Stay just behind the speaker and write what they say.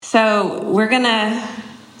So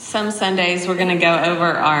some Sundays, we're going to go over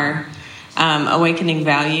our awakening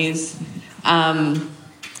values. The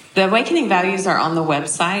awakening values are on the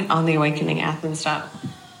website, on the awakeningathens.com.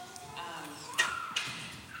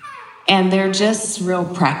 And they're just real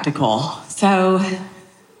practical. So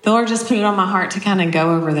the Lord just put it on my heart to kind of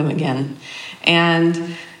go over them again.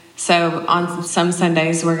 And so on some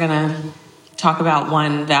Sundays, we're going to talk about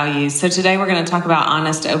one value. So today we're going to talk about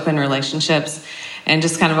honest, open relationships and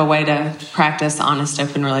just kind of a way to practice honest,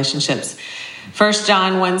 open relationships. 1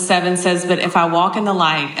 John 1:7 says, "But if I walk in the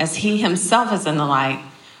light as he himself is in the light,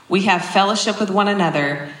 we have fellowship with one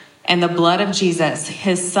another, and the blood of Jesus,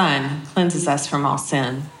 his son, cleanses us from all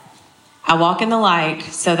sin." I walk in the light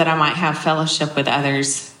so that I might have fellowship with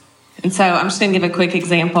others. And so I'm just going to give a quick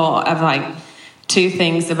example of two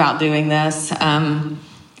things about doing this.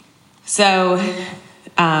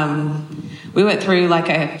 We went through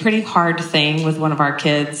a pretty hard thing with one of our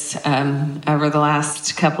kids over the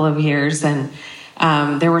last couple of years. And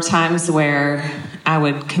there were times where I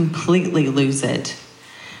would completely lose it.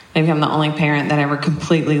 Maybe I'm the only parent that ever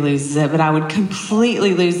completely loses it, but I would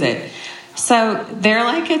completely lose it. So they're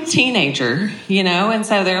like a teenager, and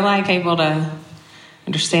so they're able to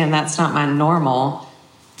understand that's not my normal.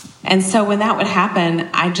 And so when that would happen,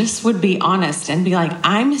 I just would be honest and be like,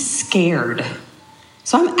 I'm scared.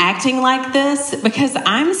 So I'm acting like this because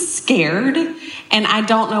I'm scared and I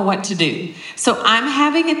don't know what to do. So I'm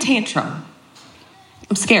having a tantrum.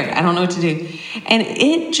 I'm scared. I don't know what to do. And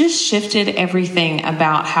it just shifted everything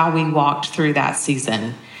about how we walked through that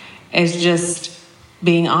season. It's just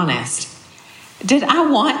being honest. Did I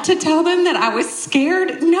want to tell them that I was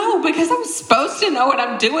scared? No, because I'm supposed to know what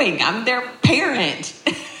I'm doing. I'm their parent.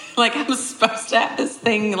 I'm supposed to have this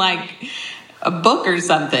thing like a book or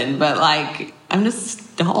something, but I'm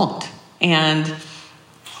just don't. And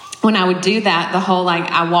when I would do that, the whole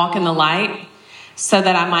I walk in the light so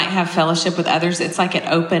that I might have fellowship with others, it's like it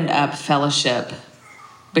opened up fellowship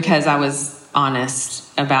because I was honest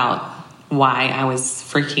about why I was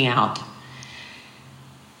freaking out.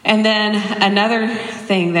 And then another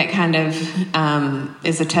thing that kind of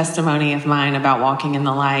is a testimony of mine about walking in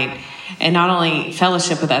the light, and not only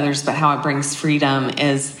fellowship with others, but how it brings freedom,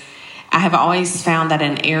 is I have always found that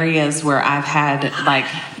in areas where I've had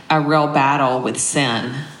a real battle with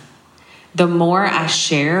sin, the more I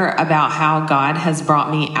share about how God has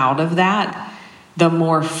brought me out of that, the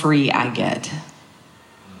more free I get.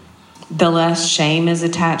 The less shame is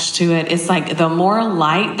attached to it. It's the more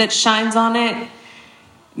light that shines on it,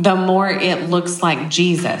 the more it looks like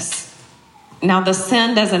Jesus. Now, the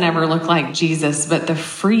sin doesn't ever look like Jesus, but the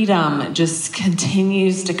freedom just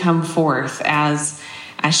continues to come forth as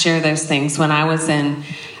I share those things. When I was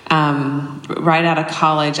right out of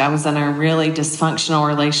college, I was in a really dysfunctional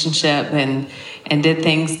relationship and did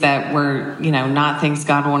things that were, not things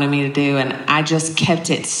God wanted me to do. And I just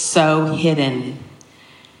kept it so hidden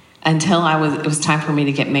until it was time for me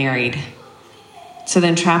to get married. So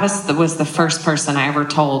then Travis was the first person I ever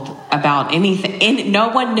told about anything. And no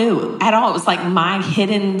one knew at all. It was my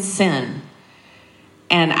hidden sin.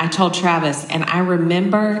 And I told Travis, and I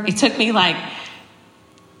remember it took me an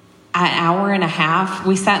hour and a half.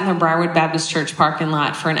 We sat in the Briarwood Baptist Church parking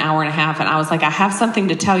lot for an hour and a half. And I was like, I have something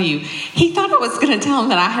to tell you. He thought I was going to tell him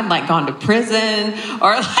that I had gone to prison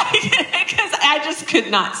or because I just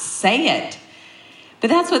could not say it. But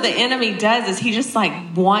that's what the enemy does, is he just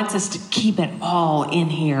wants us to keep it all in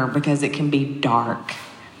here because it can be dark.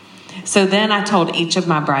 So then I told each of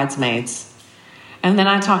my bridesmaids, and then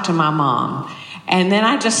I talked to my mom, and then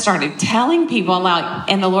I just started telling people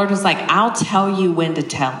and the Lord was like, I'll tell you when to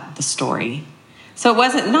tell the story. So it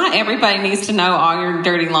wasn't, not everybody needs to know all your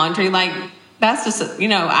dirty laundry. That's just,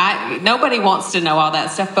 nobody wants to know all that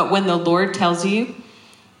stuff. But when the Lord tells you,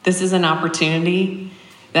 this is an opportunity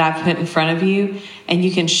that I've put in front of you, and you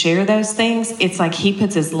can share those things, it's he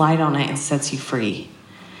puts his light on it and sets you free.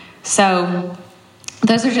 So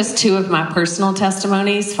those are just two of my personal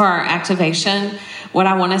testimonies for our activation. What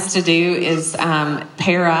I want us to do is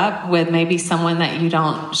pair up with maybe someone that you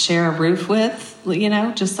don't share a roof with,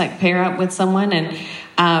 just pair up with someone. And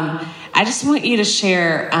I just want you to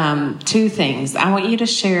share two things. I want you to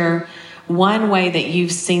share one way that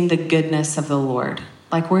you've seen the goodness of the Lord.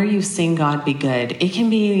 Where you've seen God be good. It can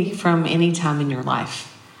be from any time in your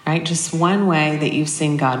life, right? Just one way that you've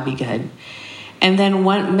seen God be good. And then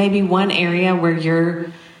maybe one area where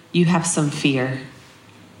you have some fear,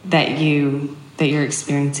 that you're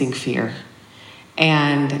experiencing fear.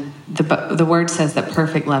 And the word says that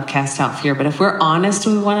perfect love casts out fear. But if we're honest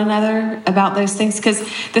with one another about those things, because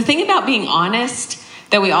the thing about being honest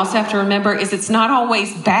that we also have to remember is it's not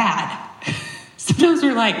always bad. Sometimes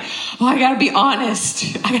we're like, oh, I got to be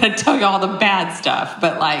honest. I got to tell you all the bad stuff.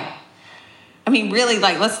 But like, I mean, really,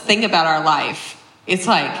 like, let's think about our life. It's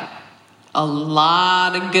like a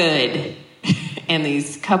lot of good and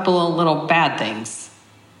these couple of little bad things.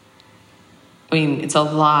 I mean, it's a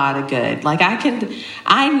lot of good. Like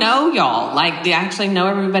I know y'all, like I actually know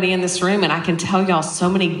everybody in this room, and I can tell y'all so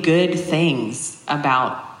many good things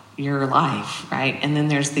about your life, right? And then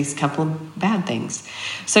there's these couple of bad things.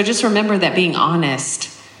 So just remember that being honest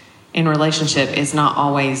in relationship is not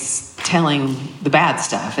always telling the bad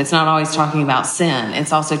stuff. It's not always talking about sin.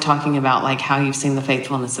 It's also talking about like how you've seen the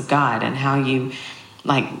faithfulness of God and how you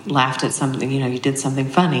like laughed at something, you did something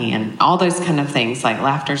funny and all those kind of things. Like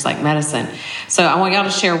laughter's like medicine. So I want y'all to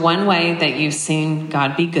share one way that you've seen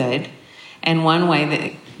God be good and one way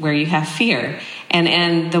that where you have fear.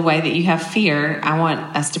 And the way that you have fear, I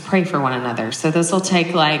want us to pray for one another. So this will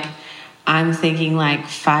take I'm thinking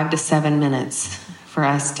 5 to 7 minutes for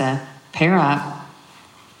us to pair up,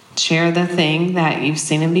 share the thing that you've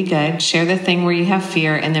seen him be good, share the thing where you have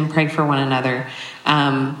fear, and then pray for one another.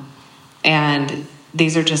 And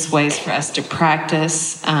these are just ways for us to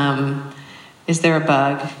practice. Is there a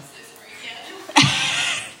bug?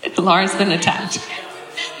 Laura's been attacked.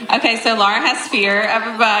 Okay, so Laura has fear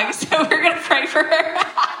of a bug, so we're going to pray for her.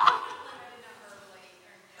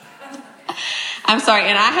 I'm sorry,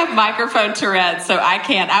 and I have microphone Tourette, so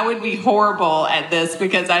I would be horrible at this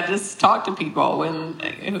because I just talk to people when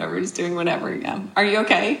whoever's doing whatever. Yeah. Are you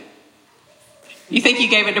okay? You think you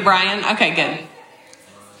gave it to Brian? Okay, good.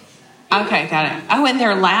 Okay, got it. Oh, and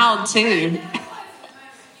they're loud too.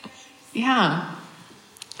 Yeah.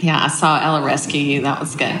 Yeah, I saw Ella rescue you. That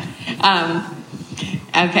was good.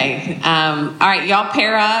 Okay. All right, y'all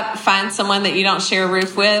pair up, find someone that you don't share a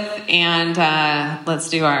roof with, and let's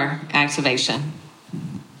do our activation.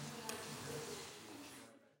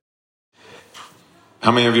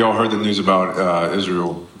 How many of y'all heard the news about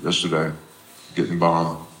Israel yesterday getting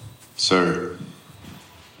bombed? So,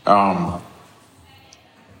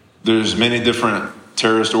 there's many different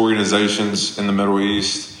terrorist organizations in the Middle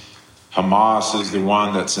East. Hamas is the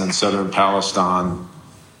one that's in southern Palestine,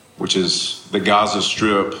 which is the Gaza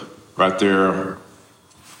Strip right there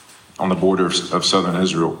on the border of southern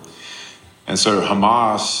Israel. And so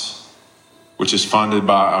Hamas, which is funded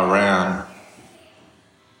by Iran,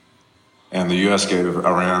 and the U.S. gave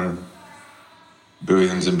Iran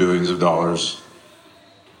billions and billions of dollars.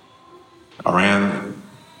 Iran,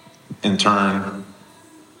 in turn,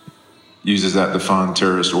 uses that to fund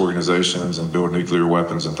terrorist organizations and build nuclear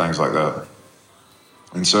weapons and things like that.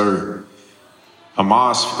 And so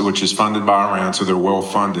Hamas, which is funded by Iran, so they're well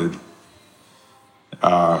funded,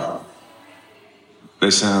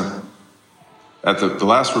 they sent, at the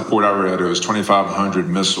last report I read, it was 2,500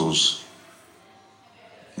 missiles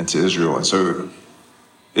into Israel. And so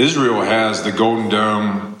Israel has the Golden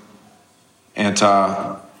Dome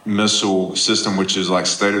anti-missile system, which is like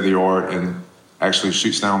state of the art and actually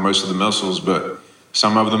shoots down most of the missiles, but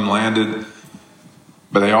some of them landed.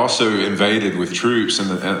 But they also invaded with troops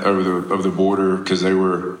over the border because they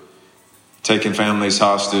were taking families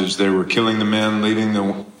hostage. They were killing the men, leaving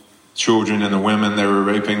the children and the women. They were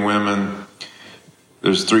raping women.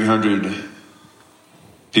 There's 300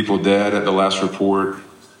 people dead at the last report,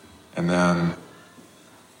 and then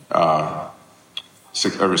over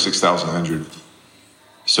 6,000 injured.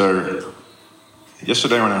 So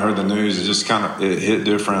yesterday when I heard the news, it hit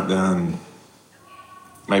different than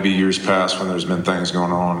maybe years past when there's been things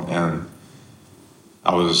going on, and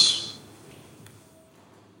I was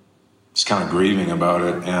just kind of grieving about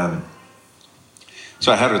it. And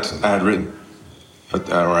so I had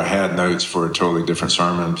notes for a totally different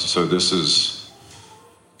sermon. So this is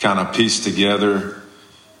kind of pieced together,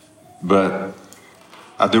 but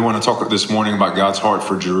I do want to talk this morning about God's heart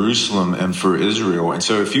for Jerusalem and for Israel. And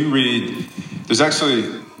so if you read, there's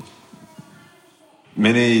actually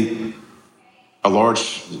a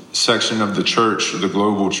large section of the church, the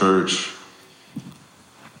global church,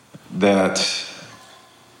 that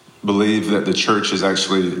believe that the church has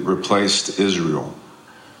actually replaced Israel.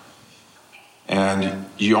 And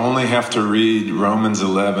you only have to read Romans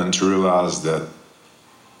 11 to realize that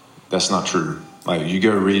that's not true. Like, you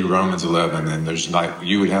go read Romans 11 and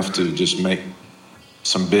you would have to just make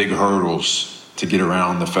some big hurdles to get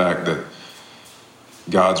around the fact that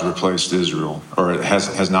God's replaced Israel, or it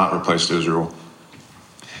has not replaced Israel.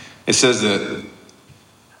 It says that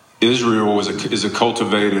Israel is a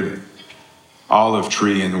cultivated olive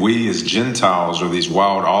tree, and we as Gentiles are these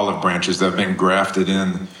wild olive branches that have been grafted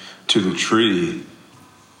in to the tree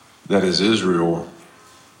that is Israel,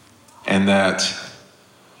 and that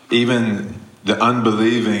even the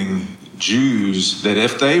unbelieving Jews that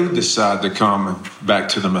if they decide to come back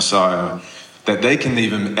to the Messiah, that they can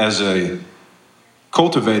even, as a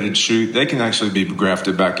cultivated shoot, they can actually be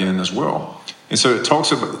grafted back in as well. And so it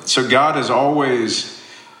talks about, so God has always,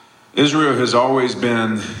 Israel has always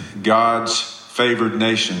been God's favored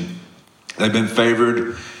nation. They've been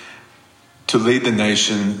favored to lead the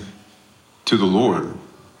nation to the Lord.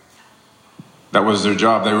 That was their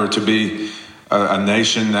job. They were to be a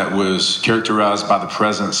nation that was characterized by the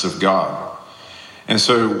presence of God. And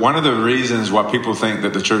so one of the reasons why people think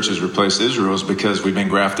that the church has replaced Israel is because we've been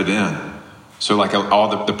grafted in. So like all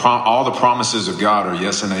the promises of God are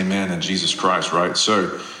yes and amen in Jesus Christ, right?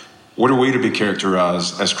 So what are we to be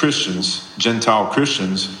characterized as Christians, Gentile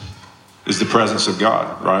Christians, is the presence of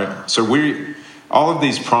God, right? So all of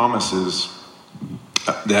these promises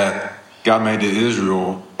that God made to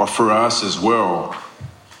Israel are for us as well.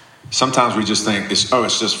 Sometimes we just think it's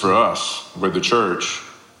just for us. We're the church.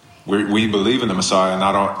 We believe in the Messiah,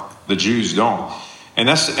 not the Jews don't. And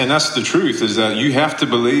that's the truth, is that you have to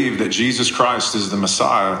believe that Jesus Christ is the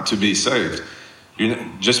Messiah to be saved.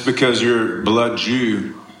 Just because you're blood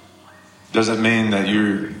Jew doesn't mean that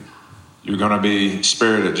you're going to be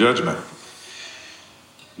spared at judgment.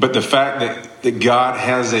 But the fact that God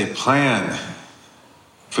has a plan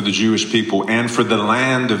for the Jewish people and for the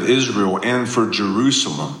land of Israel and for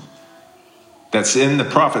Jerusalem, that's in the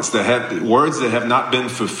prophets, that have words that have not been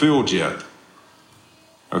fulfilled yet.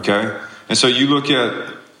 Okay? And so you look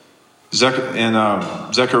at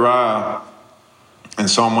Zechariah and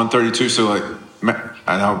Psalm 132. So and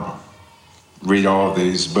I'll read all of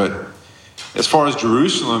these, but as far as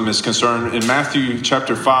Jerusalem is concerned, in Matthew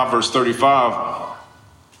chapter 5, verse 35,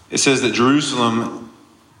 it says that Jerusalem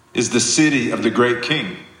is the city of the great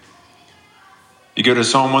king. You go to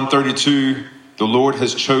Psalm 132, the Lord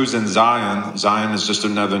has chosen Zion. Zion is just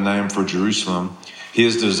another name for Jerusalem. He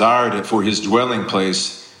has desired it for his dwelling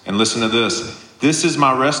place. And listen to this. This is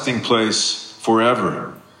my resting place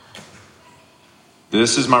forever.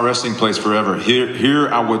 This is my resting place forever. Here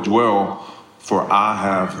I will dwell, for I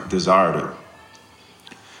have desired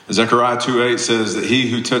it. Zechariah 2:8 says that he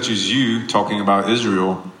who touches you, talking about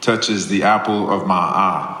Israel, touches the apple of my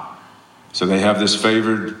eye. So they have this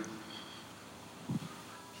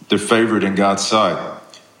they're favored in God's sight.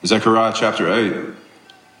 Zechariah chapter 8.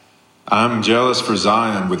 I'm jealous for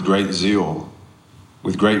Zion with great zeal.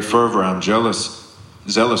 With great fervor, I'm zealous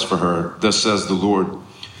for her. Thus says the Lord,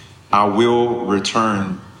 I will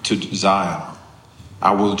return to Zion.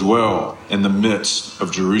 I will dwell in the midst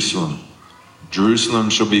of Jerusalem. Jerusalem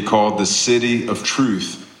shall be called the city of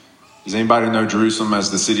truth. Does anybody know Jerusalem as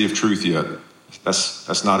the city of truth yet?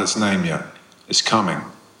 That's not its name yet. It's coming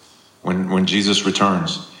when Jesus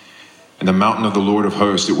returns. And the mountain of the Lord of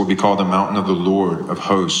hosts, it will be called the mountain of the Lord of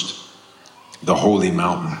hosts, the holy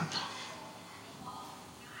mountain.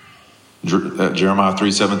 Jeremiah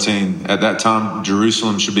 3:17, at that time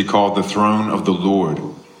Jerusalem should be called the throne of the Lord,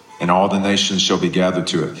 and all the nations shall be gathered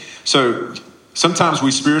to it. So sometimes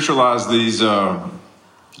we spiritualize these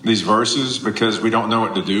verses because we don't know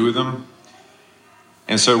what to do with them.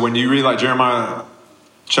 And so when you read like Jeremiah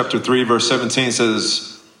chapter 3 verse 17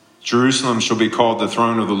 says, Jerusalem shall be called the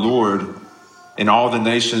throne of the Lord, and all the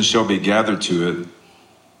nations shall be gathered to it,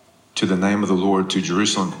 to the name of the Lord, to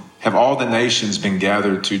Jerusalem. Have all the nations been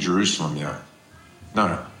gathered to Jerusalem yet?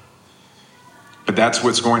 No. But that's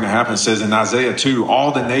what's going to happen. It says in Isaiah 2,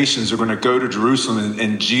 all the nations are going to go to Jerusalem,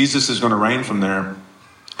 and Jesus is going to reign from there.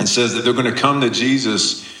 It says that they're going to come to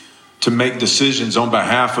Jesus to make decisions on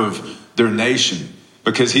behalf of their nation,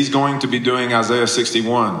 because he's going to be doing Isaiah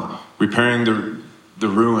 61, repairing the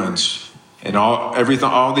ruins, and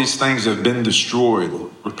all these things have been destroyed,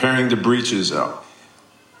 repairing the breaches,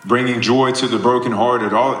 bringing joy to the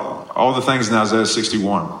brokenhearted, all the things in Isaiah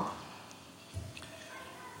 61.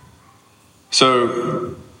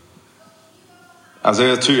 So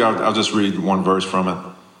Isaiah 2, I'll just read one verse from it.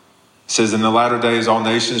 It says, in the latter days all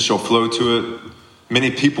nations shall flow to it. Many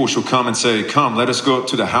people shall come and say, come, let us go up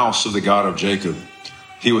to the house of the God of Jacob.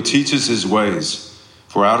 He will teach us his ways.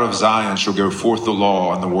 For out of Zion shall go forth the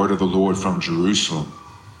law and the word of the Lord from Jerusalem.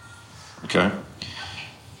 Okay?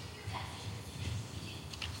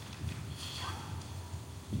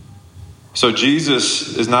 So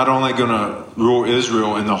Jesus is not only going to rule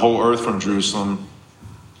Israel and the whole earth from Jerusalem,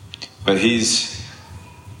 but he's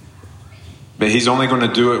only going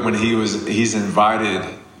to do it when he's invited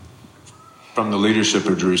from the leadership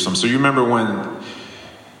of Jerusalem. So you remember when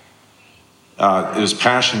it was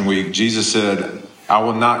Passion Week, Jesus said, I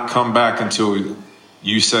will not come back until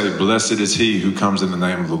you say, blessed is he who comes in the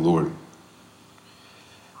name of the Lord.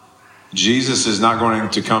 Jesus is not going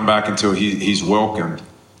to come back until he's welcomed.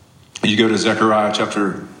 You go to Zechariah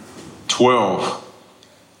chapter 12,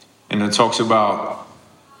 and it talks about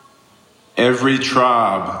every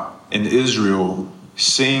tribe in Israel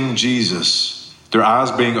seeing Jesus, their eyes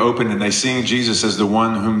being opened, and they seeing Jesus as the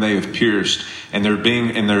one whom they have pierced, and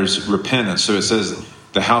there's repentance. So it says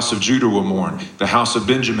the house of Judah will mourn, the house of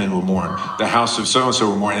Benjamin will mourn, the house of so-and-so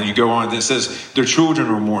will mourn. And you go on, and it says their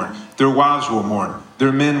children will mourn, their wives will mourn,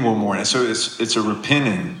 their men will mourn. And so it's a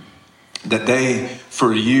repenting that they,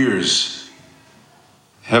 for years,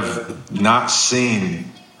 have not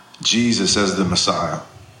seen Jesus as the Messiah.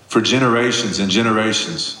 For generations and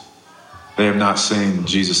generations, they have not seen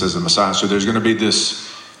Jesus as the Messiah. So there's going to be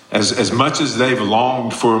this, as much as they've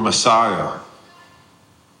longed for a Messiah,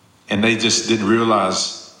 and they just didn't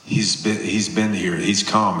realize he's been here, he's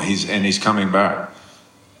come, he's coming back.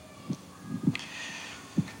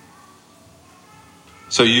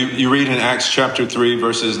 So you read in Acts chapter 3,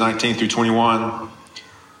 verses 19 through 21,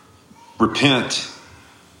 repent,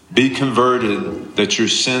 be converted, that your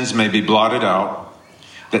sins may be blotted out,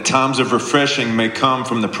 that times of refreshing may come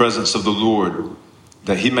from the presence of the Lord,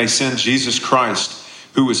 that he may send Jesus Christ,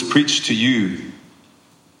 who was preached to you,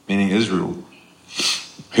 meaning Israel,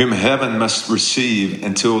 whom heaven must receive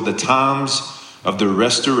until the times of the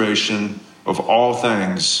restoration of all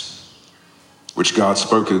things, which God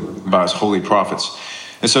spoke by his holy prophets.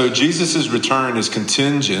 And so Jesus' return is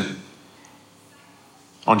contingent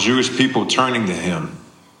on Jewish people turning to him.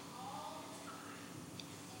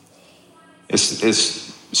 It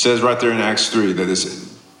says right there in Acts 3 that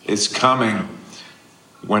it's coming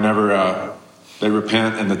whenever they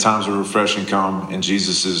repent and the times of refreshing come and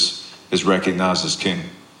Jesus is recognized as king.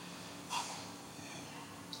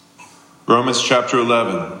 Romans chapter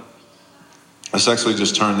 11. Let's actually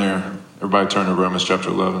just turn there. Everybody turn to Romans chapter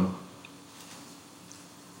 11.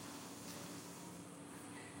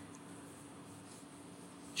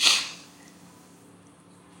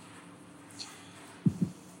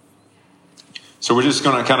 So we're just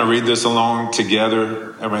going to kind of read this along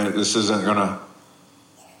together. I mean, this isn't going to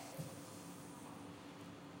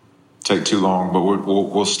take too long, but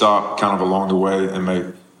we'll stop kind of along the way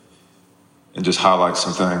and just highlight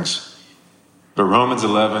some things. But Romans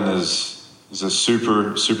 11 is a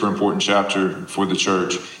super, super important chapter for the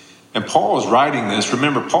church. And Paul is writing this.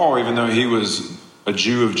 Remember, Paul, even though he was a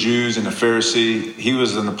Jew of Jews and a Pharisee, he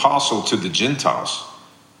was an apostle to the Gentiles.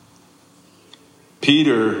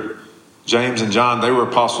 Peter, James, and John, they were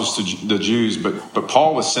apostles to the Jews, but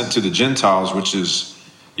Paul was sent to the Gentiles, which is,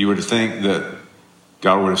 you would think that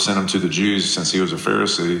God would have sent him to the Jews since he was a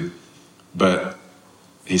Pharisee, but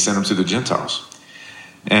he sent him to the Gentiles.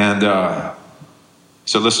 And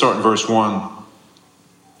so let's start in verse 1.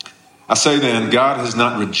 I say then, God has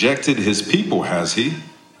not rejected his people, has he?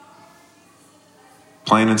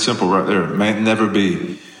 Plain and simple right there. May it never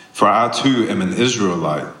be. For I too am an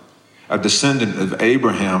Israelite, a descendant of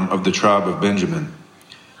Abraham of the tribe of Benjamin.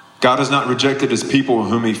 God has not rejected his people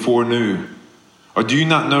whom he foreknew. Or do you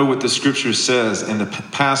not know what the scripture says in the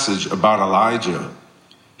passage about Elijah,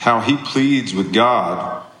 how he pleads with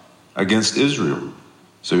God against Israel?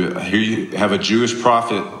 So here you have a Jewish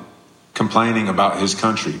prophet complaining about his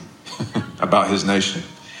country, about his nation.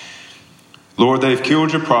 Lord, they've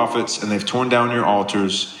killed your prophets and they've torn down your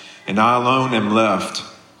altars, and I alone am left,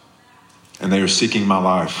 and they are seeking my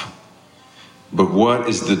life. But what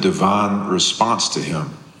is the divine response to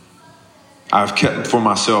him? I've kept for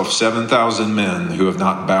myself 7,000 men who have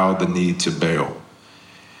not bowed the knee to Baal.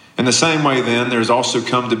 In the same way, then, there's also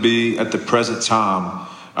come to be at the present time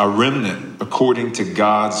a remnant according to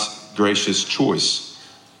God's gracious choice.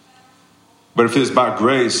 But if it is by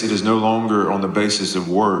grace, it is no longer on the basis of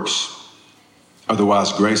works.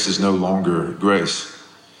 Otherwise, grace is no longer grace.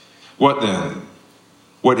 What then?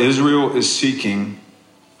 What Israel is seeking,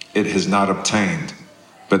 it has not obtained.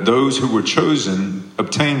 But those who were chosen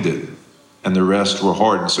obtained it, and the rest were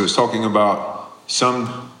hardened. So it's talking about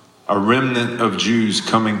a remnant of Jews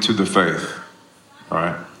coming to the faith. All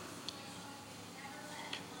right.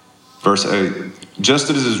 Verse 8. Just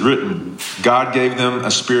as it is written, God gave them a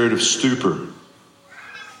spirit of stupor,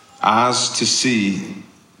 eyes to see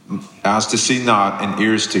not, and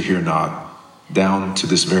ears to hear not, down to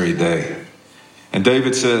this very day. And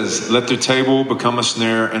David says, let their table become a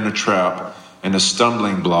snare and a trap, and a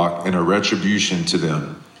stumbling block and a retribution to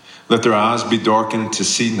them. Let their eyes be darkened to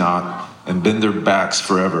see not, and bend their backs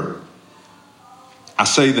forever. I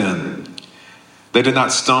say then, they did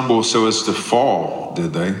not stumble so as to fall,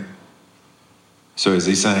 did they? So is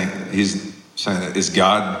he's saying, is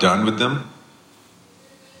God done with them?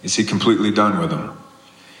 Is he completely done with them?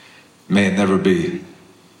 May it never be.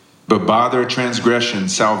 But by their transgression,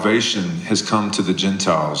 salvation has come to the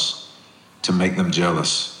Gentiles, to make them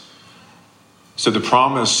jealous. So the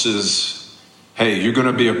promise is, hey, you're going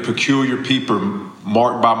to be a peculiar people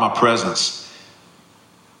marked by my presence.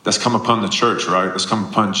 That's come upon the church, right? That's come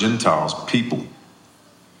upon Gentiles, people.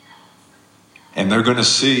 And they're going to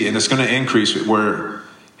see, and it's going to increase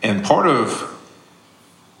and part of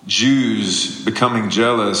Jews becoming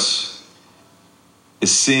jealous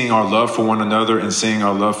is seeing our love for one another and seeing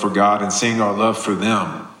our love for God and seeing our love for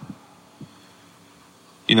them.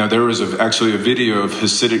 You know, there was actually a video of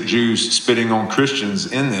Hasidic Jews spitting on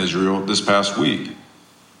Christians in Israel this past week.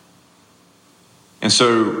 And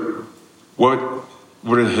so what a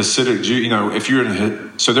Hasidic Jew, you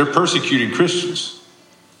know, so they're persecuting Christians.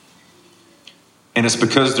 And it's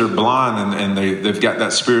because they're blind and they've got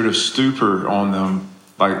that spirit of stupor on them,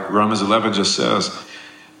 like Romans 11 just says.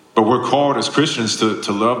 But we're called as Christians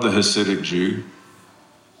to love the Hasidic Jew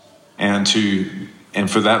and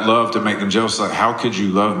for that love to make them jealous. Like, how could you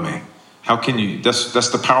love me? How can you? That's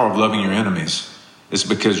the power of loving your enemies. It's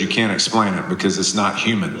because you can't explain it, because it's not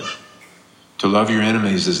human. To love your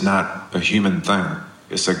enemies is not a human thing.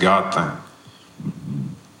 It's a God thing.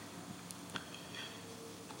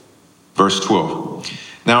 Verse 12.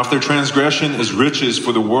 Now, if their transgression is riches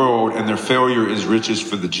for the world and their failure is riches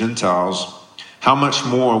for the Gentiles, how much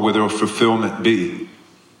more will their fulfillment be?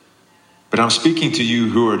 But I'm speaking to you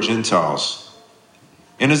who are Gentiles.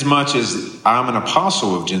 Inasmuch as I'm an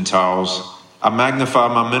apostle of Gentiles, I magnify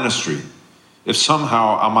my ministry, if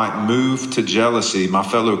somehow I might move to jealousy my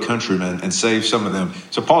fellow countrymen and save some of them.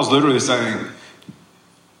 So Paul's literally saying,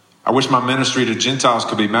 I wish my ministry to Gentiles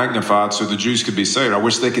could be magnified so the Jews could be saved. I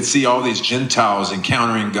wish they could see all these Gentiles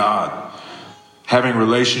encountering God, having a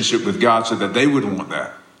relationship with God, so that they would want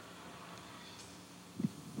that.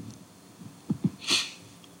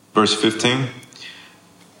 Verse 15.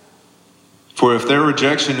 For if their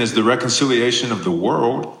rejection is the reconciliation of the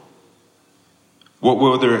world, what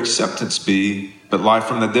will their acceptance be but life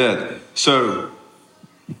from the dead? So,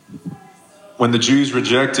 when the Jews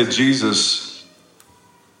rejected Jesus,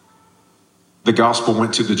 the gospel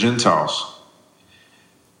went to the Gentiles.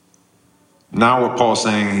 Now what Paul's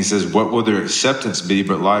saying, he says, what will their acceptance be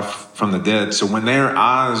but life from the dead? So when their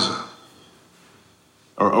eyes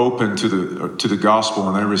are open to the gospel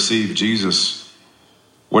and they receive Jesus,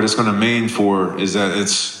 what it's going to mean is that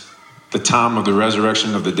it's the time of the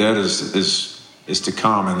resurrection of the dead is to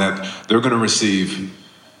come, and that they're going to receive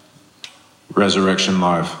resurrection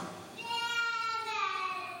life.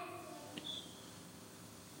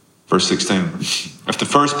 Verse 16, if the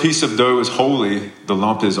first piece of dough is holy, the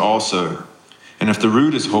lump is also. And if the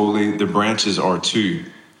root is holy, the branches are too.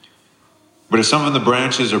 But if some of the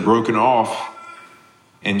branches are broken off,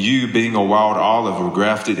 and you, being a wild olive, were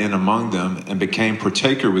grafted in among them and became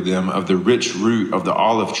partaker with them of the rich root of the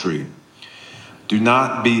olive tree, do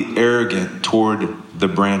not be arrogant toward the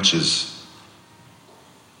branches.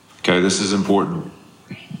 Okay, this is important.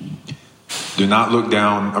 Do not look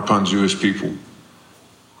down upon Jewish people,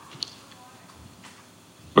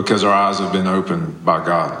 because our eyes have been opened by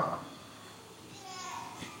God.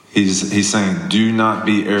 He's saying, do not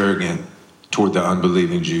be arrogant toward the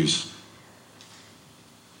unbelieving Jews.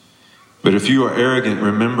 But if you are arrogant,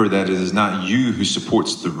 remember that it is not you who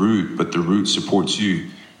supports the root, but the root supports you.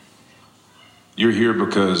 You're here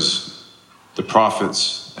because the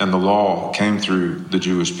prophets and the law came through the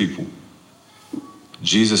Jewish people.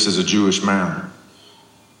 Jesus is a Jewish man.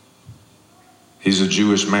 He's a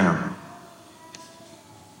Jewish man.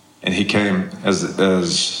 And he came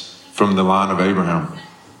as from the line of Abraham.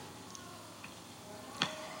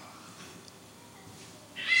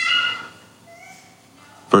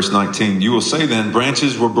 Verse 19, you will say then,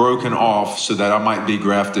 branches were broken off so that I might be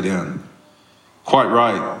grafted in. Quite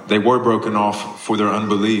right, they were broken off for their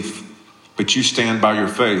unbelief, but you stand by your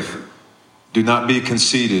faith. Do not be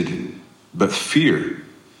conceited, but fear.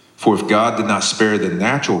 For if God did not spare the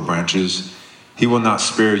natural branches, he will not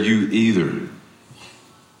spare you either.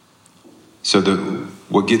 So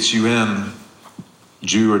what gets you in,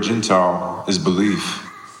 Jew or Gentile, is belief,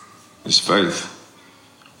 is faith.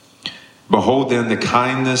 Behold then the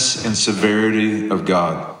kindness and severity of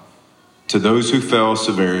God. To those who fell,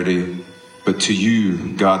 severity, but to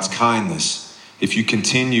you, God's kindness. If you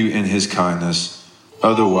continue in his kindness,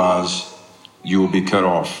 otherwise you will be cut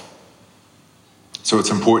off. So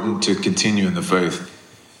it's important to continue in the faith.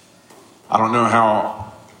 I don't know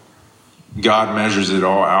how God measures it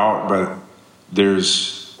all out, but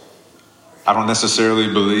I don't necessarily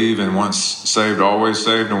believe in once saved, always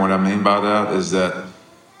saved. And what I mean by that is that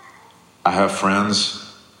I have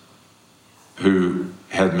friends who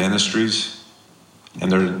had ministries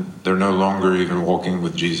and they're no longer even walking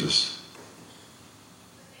with Jesus.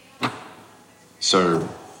 So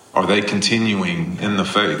are they continuing in the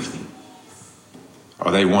faith?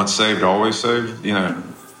 Are they once saved, always saved? And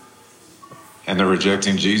they're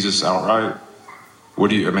rejecting Jesus outright? What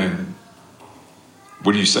do you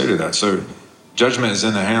say to that? So judgment is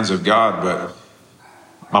in the hands of God, but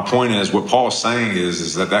my point is, what Paul's saying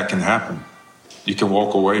is that can happen. You can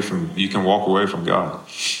walk away from God.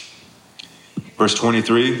 Verse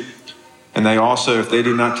 23, and they also, if they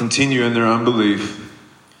do not continue in their unbelief,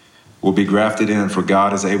 will be grafted in, for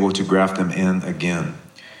God is able to graft them in again.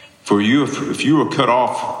 For you, if you were cut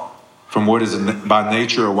off from what is by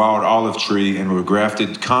nature a wild olive tree and were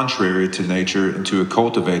grafted contrary to nature into a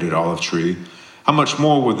cultivated olive tree, how much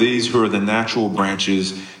more will these who are the natural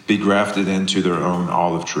branches be grafted into their own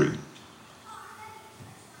olive tree?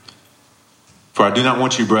 For I do not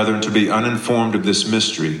want you, brethren, to be uninformed of this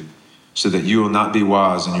mystery, so that you will not be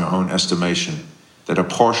wise in your own estimation, that a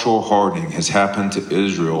partial hardening has happened to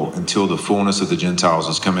Israel until the fullness of the Gentiles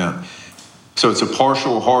has come in. So it's a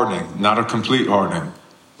partial hardening, not a complete hardening.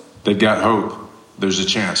 They've got hope. There's a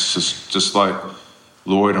chance. Just like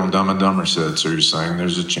Lloyd on Dumb and Dumber said, so you're saying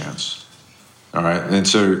there's a chance. All right. And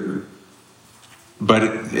so, but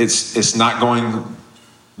it's not going,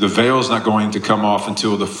 the veil's not going to come off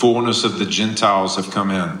until the fullness of the Gentiles have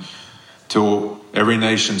come in, till every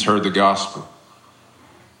nation's heard the gospel.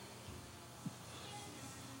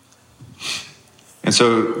 And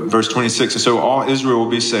so, verse 26, and so all Israel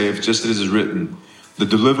will be saved, just as it is written, the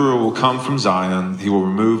deliverer will come from Zion, he will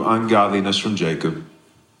remove ungodliness from Jacob.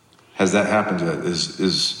 Has that happened yet?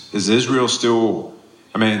 Is Israel still,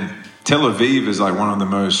 Tel Aviv is like one of the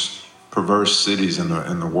most perverse cities in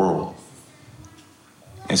the world.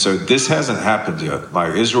 And so this hasn't happened yet.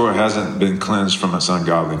 Like Israel hasn't been cleansed from its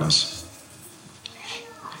ungodliness.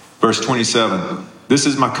 Verse 27, this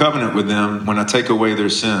is my covenant with them when I take away their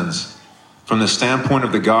sins. From the standpoint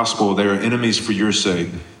of the gospel, they are enemies for your sake.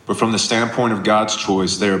 But from the standpoint of God's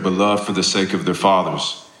choice, they are beloved for the sake of their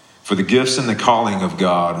fathers. For the gifts and the calling of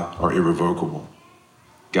God are irrevocable.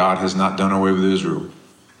 God has not done away with Israel.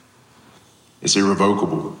 It's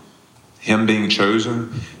irrevocable. Him being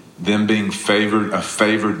chosen, them being favored, a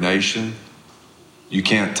favored nation, you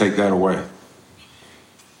can't take that away.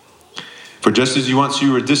 For just as once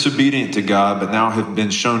you were disobedient to God, but now have been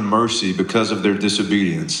shown mercy because of their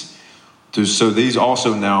disobedience, so these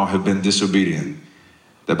also now have been disobedient,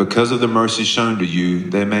 that because of the mercy shown to you,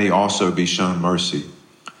 they may also be shown mercy.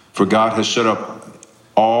 For God has shut up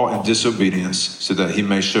all in disobedience, so that he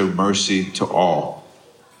may show mercy to all.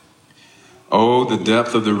 Oh, the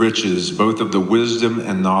depth of the riches, both of the wisdom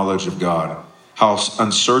and knowledge of God. How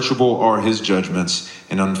unsearchable are his judgments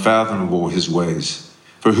and unfathomable his ways.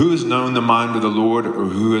 For who has known the mind of the Lord, or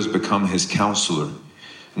who has become his counselor?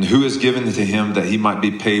 And who has given to him that he might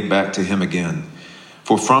be paid back to him again?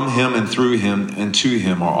 For from him and through him and to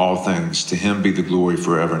him are all things. To him be the glory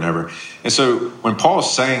forever and ever. And so when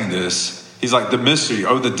Paul's saying this, he's like, the mystery,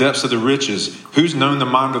 the depths of the riches. Who's known the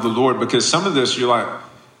mind of the Lord? Because some of this, you're like,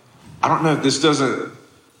 I don't know, this doesn't.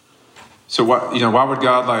 So why would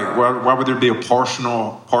God, why would there be a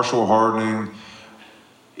partial hardening?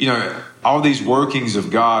 All these workings of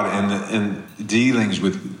God and dealings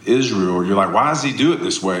with Israel, you're like, why does he do it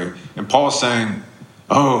this way? And Paul's saying,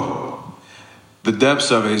 the depths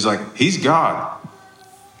of it, he's like, he's God.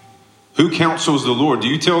 Who counsels the Lord? Do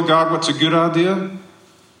you tell God what's a good idea?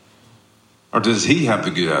 Or does he have the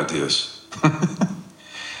good ideas?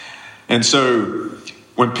 And so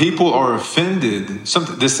when people are offended,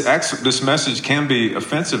 this message can be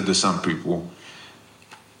offensive to some people.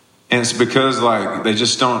 And it's because they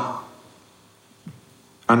just don't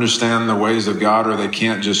understand the ways of God, or they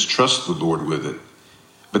can't just trust the Lord with it.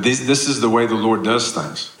 But this is the way the Lord does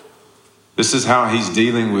things. This is how he's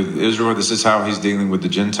dealing with Israel. This is how he's dealing with the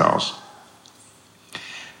Gentiles.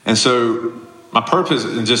 And so my purpose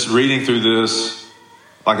in just reading through this,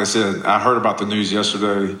 like I said, I heard about the news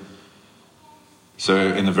yesterday. So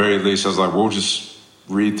in the very least, I was like, we'll just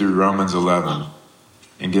read through Romans 11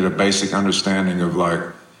 and get a basic understanding of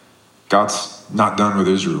God's not done with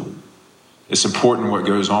Israel. It's important what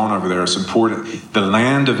goes on over there. It's important. The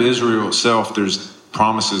land of Israel itself, there's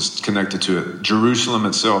promises connected to it. Jerusalem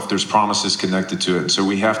itself, there's promises connected to it. So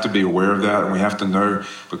we have to be aware of that, and we have to know,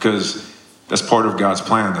 because that's part of God's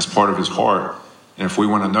plan. That's part of his heart. And if we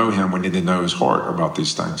want to know him, we need to know his heart about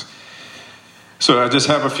these things. So I just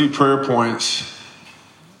have a few prayer points.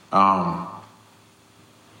 You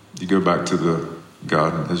go back to the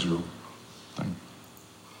God and Israel thing.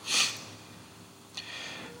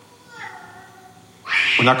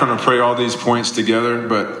 We're not going to pray all these points together,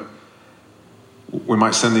 but we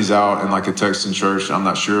might send these out in like a text in church, I'm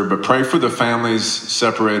not sure, but pray for the families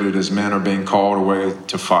separated as men are being called away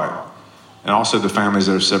to fight, and also the families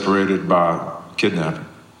that are separated by kidnapping.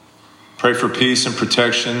 Pray for peace and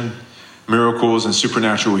protection, miracles and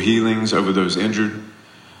supernatural healings over those injured.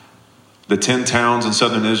 The 10 towns in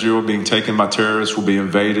southern Israel being taken by terrorists will be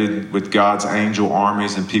invaded with God's angel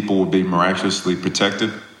armies, and people will be miraculously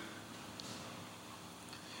protected.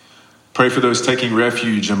 Pray for those taking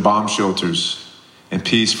refuge in bomb shelters, and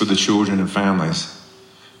peace for the children and families.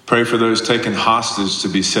 Pray for those taken hostage to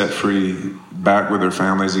be set free back with their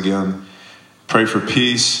families again. Pray for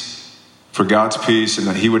peace, for God's peace, and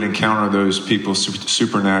that he would encounter those people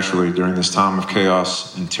supernaturally during this time of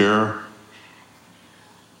chaos and terror.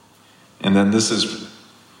 And then this is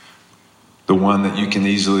the one that you can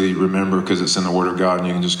easily remember because it's in the Word of God and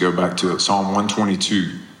you can just go back to it. Psalm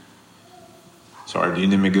 122. Sorry, do you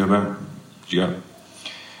need me to go back? You got it?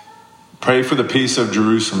 Pray for the peace of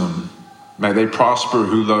Jerusalem. May they prosper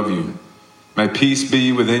who love you. May peace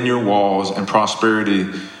be within your walls and prosperity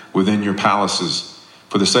within your palaces.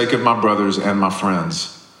 For the sake of my brothers and my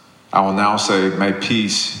friends, I will now say, may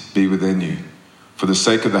peace be within you. For the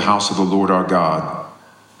sake of the house of the Lord our God,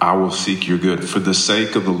 I will seek your good. For the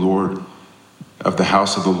sake of the Lord, of the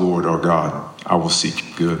house of the Lord our God, I will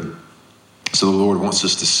seek good. So the Lord wants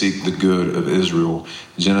us to seek the good of Israel.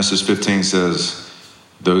 Genesis 15 says,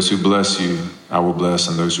 those who bless you, I will bless,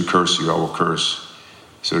 and those who curse you, I will curse.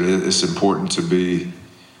 So it's important to be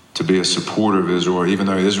a supporter of Israel, even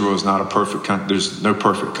though Israel is not a perfect country. There's no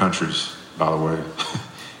perfect countries, by the way.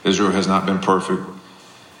 Israel has not been perfect,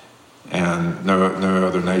 and no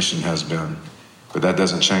other nation has been. But that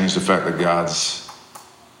doesn't change the fact that God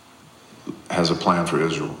has a plan for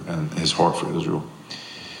Israel and his heart for Israel.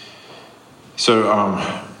 So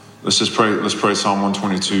let's just pray. Let's pray Psalm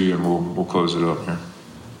 122, and we'll close it up here.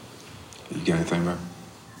 You got anything, man?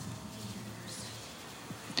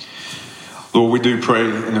 Lord, we do pray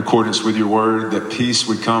in accordance with your word that peace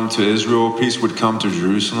would come to Israel, peace would come to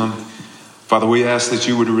Jerusalem. Father, we ask that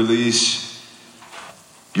you would release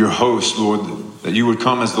your host, Lord, that you would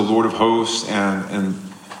come as the Lord of hosts and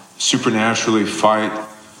supernaturally fight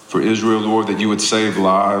for Israel, Lord, that you would save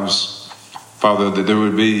lives. Father, that there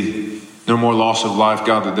would be no more loss of life,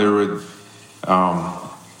 God, that there would,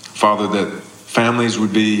 Father, that families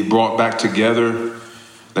would be brought back together,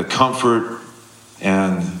 that comfort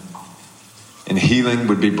and healing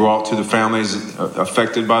would be brought to the families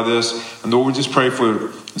affected by this. And Lord, we just pray for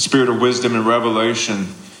the spirit of wisdom and revelation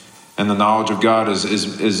and the knowledge of God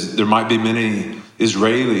as there might be many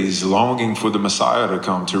Israelis longing for the Messiah to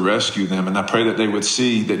come to rescue them. And I pray that they would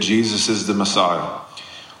see that Jesus is the Messiah.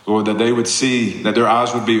 Lord, that they would see, that their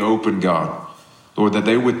eyes would be open, God. Lord, that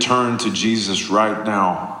they would turn to Jesus right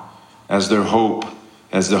now as their hope,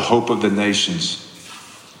 as the hope of the nations.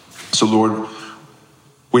 So Lord,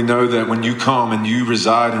 we know that when you come and you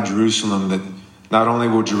reside in Jerusalem, that not only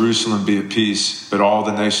will Jerusalem be at peace, but all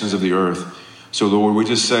the nations of the earth. So Lord, we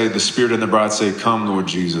just say, the Spirit and the bride say, come, Lord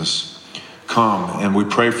Jesus, come. And we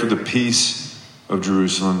pray for the peace of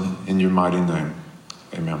Jerusalem in your mighty name.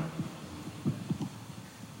 Amen.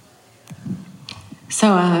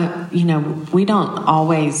 So, we don't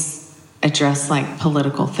always address like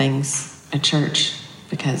political things at church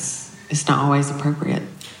because it's not always appropriate.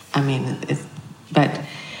 But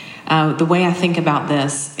the way I think about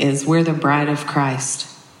this is we're the bride of Christ.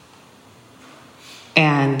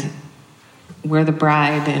 And we're the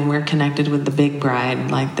bride and we're connected with the big bride,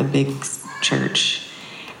 like the big church.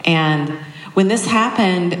 And when this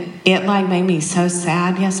happened, it like made me so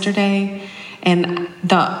sad yesterday. And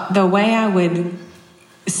the way I would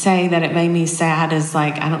say that it made me sad is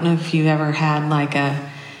like, I don't know if you've ever had like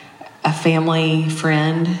a family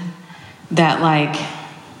friend that like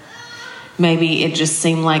maybe it just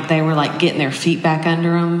seemed like they were like getting their feet back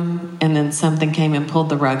under them, and then something came and pulled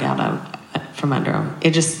the rug out from under them.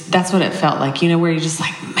 That's what it felt like, where you're just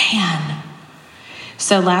like, man.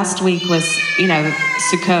 So last week was,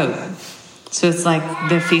 Sukkot. So it's like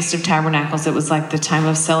the Feast of Tabernacles. It was like the time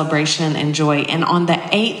of celebration and joy. And on the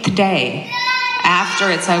 8th day, after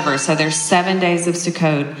it's over, so there's 7 days of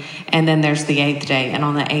Sukkot, and then there's the 8th day. And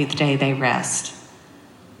on the 8th day, they rest.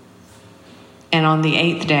 And on the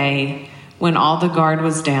 8th day, when all the guard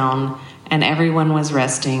was down and everyone was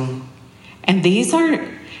resting, and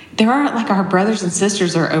there are like our brothers and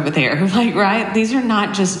sisters are over there, like, right? These are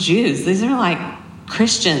not just Jews. These are like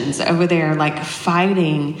Christians over there, like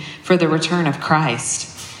fighting for the return of Christ.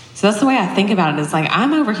 So that's the way I think about it. It's like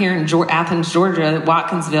I'm over here in Athens, Georgia,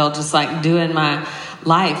 Watkinsville, just like doing my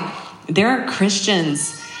life. There are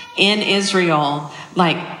Christians in Israel,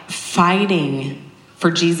 like fighting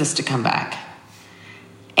for Jesus to come back.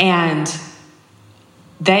 And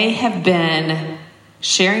they have been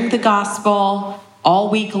sharing the gospel all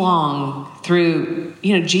week long through,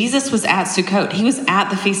 Jesus was at Sukkot. He was at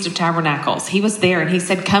the Feast of Tabernacles. He was there and he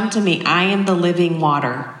said, "Come to me, I am the living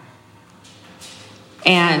water."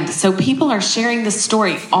 And so people are sharing the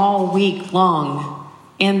story all week long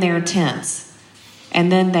in their tents.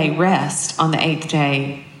 And then they rest on the 8th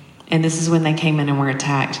day. And this is when they came in and were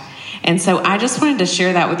attacked. And so I just wanted to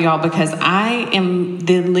share that with y'all because I am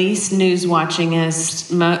the least news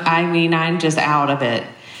watchingest. I'm just out of it.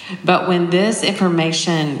 But when this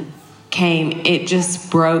information came, it just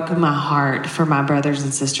broke my heart for my brothers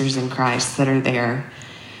and sisters in Christ that are there,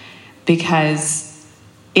 because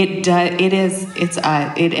it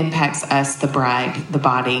impacts us, the bride, the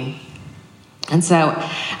body. And so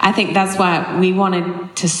I think that's why we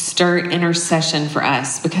wanted to stir intercession for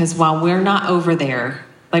us, because while we're not over there,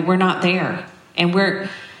 we're not there, and we're,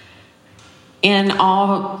 in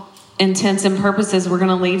all intents and purposes, we're going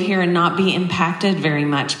to leave here and not be impacted very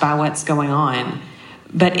much by what's going on.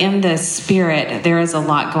 But in the spirit, there is a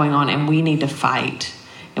lot going on, and we need to fight.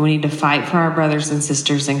 And we need to fight for our brothers and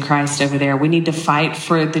sisters in Christ over there. We need to fight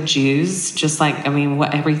for the Jews, just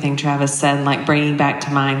what everything Travis said, bringing back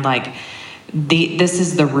to mind, this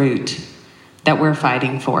is the root that we're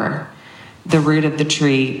fighting for, the root of the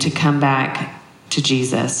tree, to come back to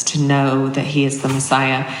Jesus, to know that he is the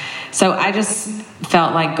Messiah. So I just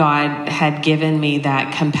felt like God had given me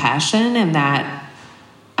that compassion and that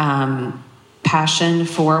passion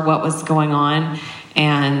for what was going on.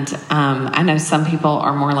 And I know some people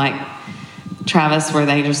are more like Travis, where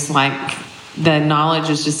they just the knowledge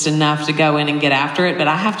is just enough to go in and get after it. But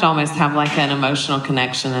I have to almost have an emotional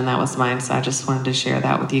connection, and that was mine. So I just wanted to share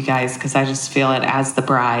that with you guys, because I just feel it as the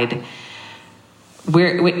bride.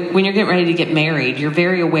 When you're getting ready to get married, you're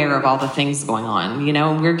very aware of all the things going on.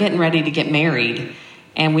 We're getting ready to get married,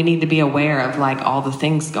 and we need to be aware of all the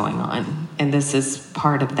things going on. And this is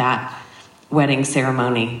part of that wedding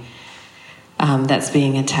ceremony that's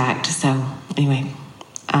being attacked. So anyway,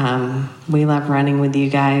 we love running with you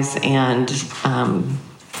guys, and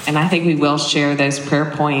I think we will share those prayer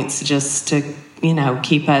points just to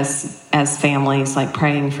keep us as families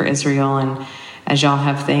praying for Israel. And as y'all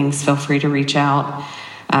have things, feel free to reach out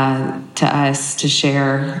to us to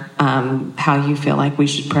share how you feel like we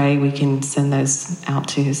should pray. We can send those out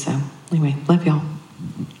too. So anyway, love y'all.